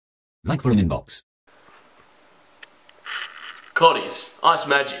Like for an inbox. Cotties, ice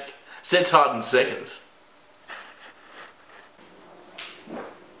magic. Sets hard in seconds.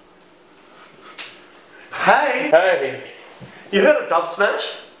 Hey! Hey! You heard of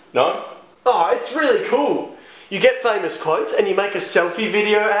DumbSmash? No? Oh, it's really cool. You get famous quotes and you make a selfie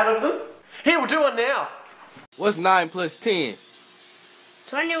video out of them. Here, we'll do one now. What's 9 plus 10?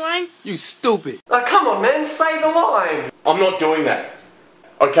 21. You stupid. Oh, come on, man, say the line. I'm not doing that.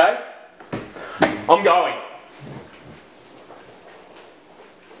 Okay? I'm going.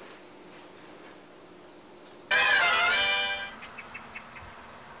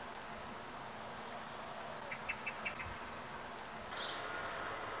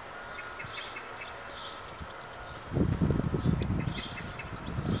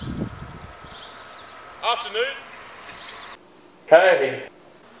 Afternoon. Hey.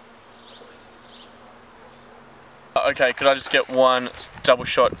 Okay, could I just get one double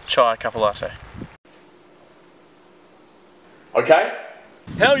shot chai cup latte? Okay?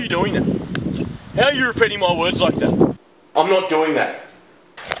 How are you doing that? How are you repeating my words like that? I'm not doing that.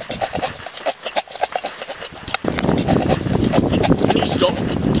 Can you stop?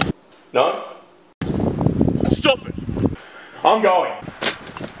 No? Stop it! I'm going.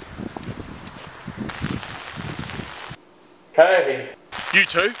 Hey. You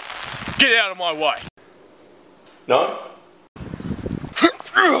two, get out of my way. No?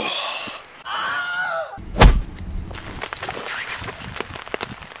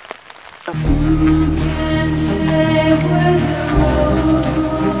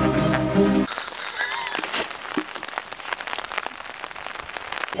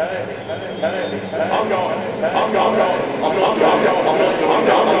 I'm going.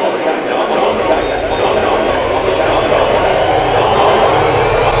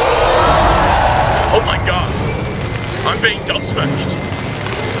 Oh my god. I'm being DumbSmashed.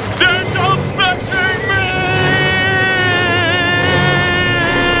 They're DumbSmashing me!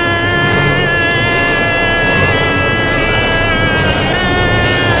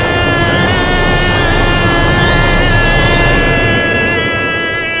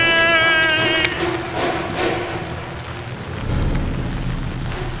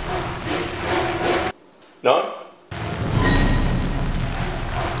 No?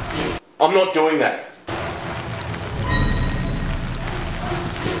 I'm not doing that.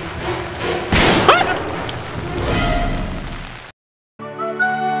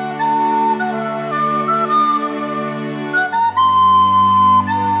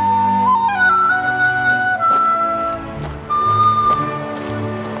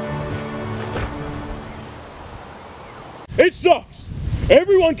 It sucks!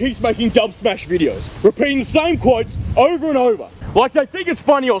 Everyone keeps making DumbSmash videos, repeating the same quotes over and over, like they think it's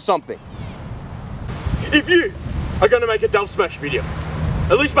funny or something. If you are going to make a DumbSmash video,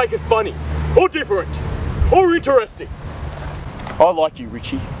 at least make it funny, or different, or interesting. I like you,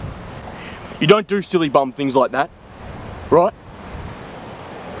 Richie. You don't do silly bum things like that, right?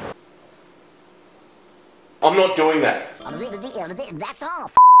 I'm not doing that. That's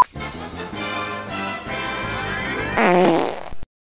all, f***s.